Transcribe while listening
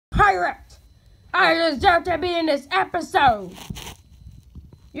pirate. I deserve to be in this episode.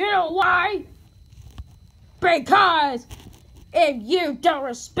 You know why? Because if you don't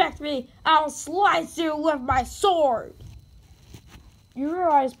respect me, I'll slice you with my sword. You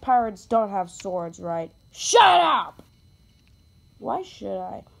realize pirates don't have swords, right? Shut up! Why should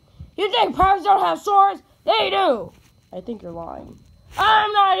I? You think pirates don't have swords? They do! I think you're lying.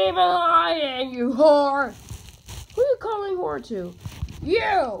 I'm not even lying, you whore! Who are you calling whore to?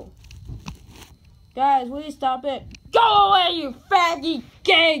 You! Guys, will you stop it? Go away, you faggy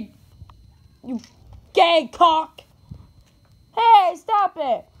gay! You gay cock! Hey, stop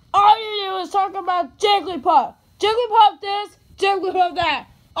it! All you do is talk about Jigglypuff. Jigglypuff this, Jigglypuff that.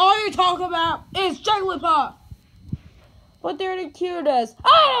 All you talk about is Jigglypuff. But they're the cutest.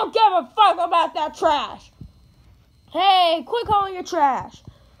 I don't give a fuck about that trash. Hey, quit calling it trash.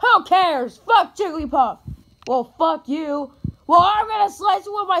 Who cares? Fuck Jigglypuff. Well, fuck you. Well, I'm gonna slice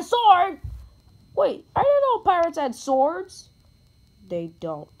you with my sword. Wait, I didn't know pirates had swords. They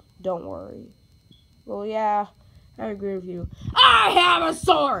don't. Don't worry. Well, yeah, I agree with you. I have a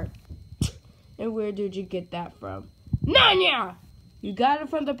sword! And where did you get that from? Nanya! You got it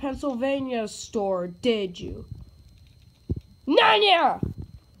from the Pennsylvania store, did you? Nanya!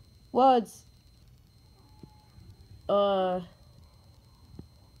 Well,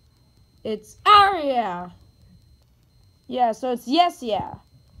 it's Aria. Yeah, so it's yes, yeah.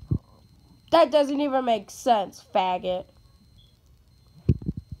 That doesn't even make sense, faggot.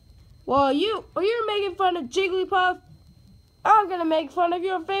 Well, you're making fun of Jigglypuff. I'm gonna make fun of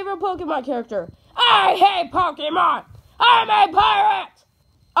your favorite Pokemon character. I hate Pokemon. I'm a pirate.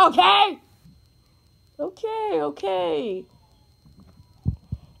 Okay? Okay.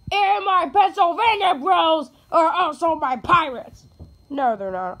 And my Pennsylvania bros are also my pirates. No,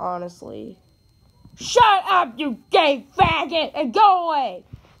 they're not, honestly. Shut up, you gay faggot, and go away.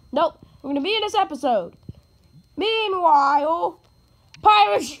 Nope, I'm gonna be in this episode. Meanwhile,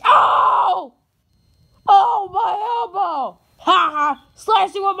 pirates. Oh! Oh, my elbow! Ha ha!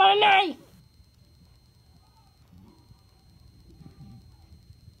 Slice you with my knife!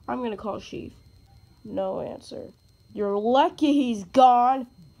 I'm gonna call Chief. No answer. You're lucky he's gone.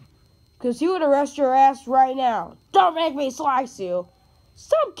 Because he would arrest your ass right now. Don't make me slice you.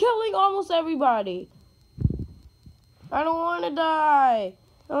 Stop killing almost everybody. I don't want to die.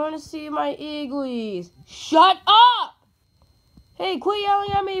 I want to see my Eaglies. Shut up! Hey, quit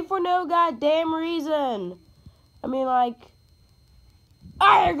yelling at me for no goddamn reason. I mean, like,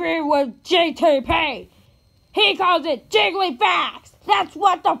 I agree with GTP. He calls it Jigglyfax. That's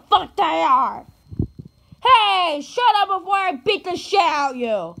what the fuck they are. Hey, shut up before I beat the shit out of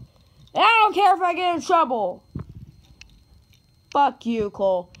you. And I don't care if I get in trouble. Fuck you,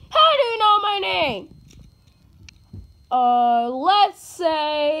 Cole. How do you know my name? Let's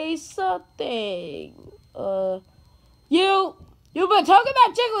say something. You've been talking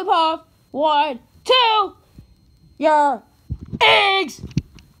about Jigglypuff. 1, 2. Your eggs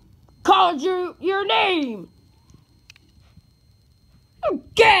called you your name. You're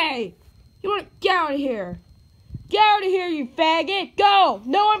gay. You want to get out of here? Get out of here, you faggot. Go.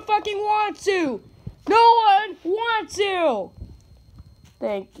 No one fucking wants to. No one wants to.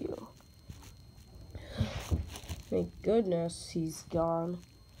 Thank you. Thank goodness he's gone.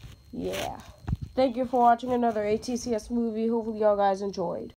 Yeah. Thank you for watching another ATCS movie. Hopefully y'all guys enjoyed.